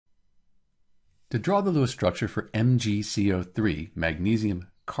To draw the Lewis structure for MgCO3, magnesium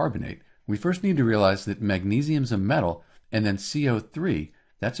carbonate, we first need to realize that magnesium is a metal, and then CO3,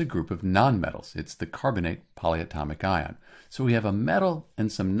 that's a group of nonmetals. It's the carbonate polyatomic ion. So we have a metal and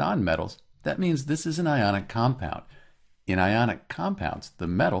some nonmetals. That means this is an ionic compound. In ionic compounds, the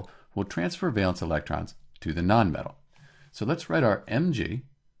metal will transfer valence electrons to the nonmetal. So let's write our Mg,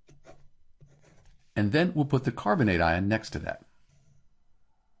 and then we'll put the carbonate ion next to that.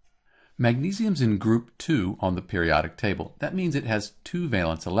 Magnesium's in group 2 on the periodic table. That means it has 2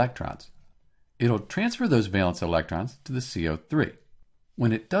 valence electrons. It'll transfer those valence electrons to the CO3.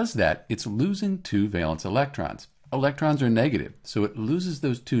 When it does that, it's losing 2 valence electrons. Electrons are negative, so it loses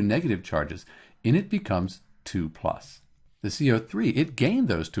those 2 negative charges, and it becomes 2+. The CO3, it gained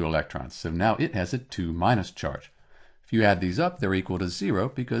those 2 electrons, so now it has a 2- charge. If you add these up, they're equal to 0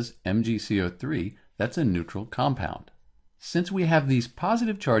 because MgCO3, that's a neutral compound. Since we have these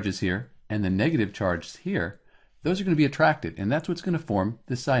positive charges here and the negative charges here, those are going to be attracted, and that's what's going to form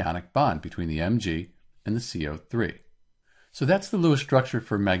this ionic bond between the Mg and the CO3. So that's the Lewis structure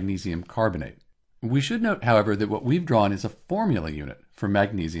for magnesium carbonate. We should note, however, that what we've drawn is a formula unit for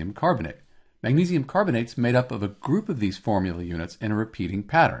magnesium carbonate. Magnesium carbonate's made up of a group of these formula units in a repeating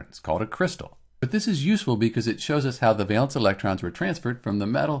pattern. It's called a crystal. But this is useful because it shows us how the valence electrons were transferred from the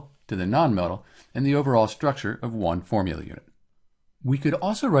metal to the nonmetal and the overall structure of one formula unit. We could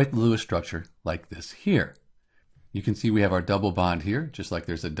also write the Lewis structure like this here. You can see we have our double bond here, just like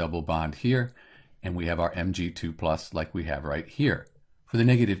there's a double bond here, and we have our Mg2+ like we have right here. For the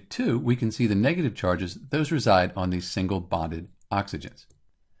 -2, we can see the negative charges, those reside on these single bonded oxygens.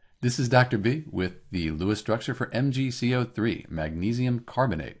 This is Dr. B with the Lewis structure for MgCO3, magnesium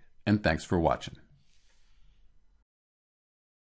carbonate, and thanks for watching.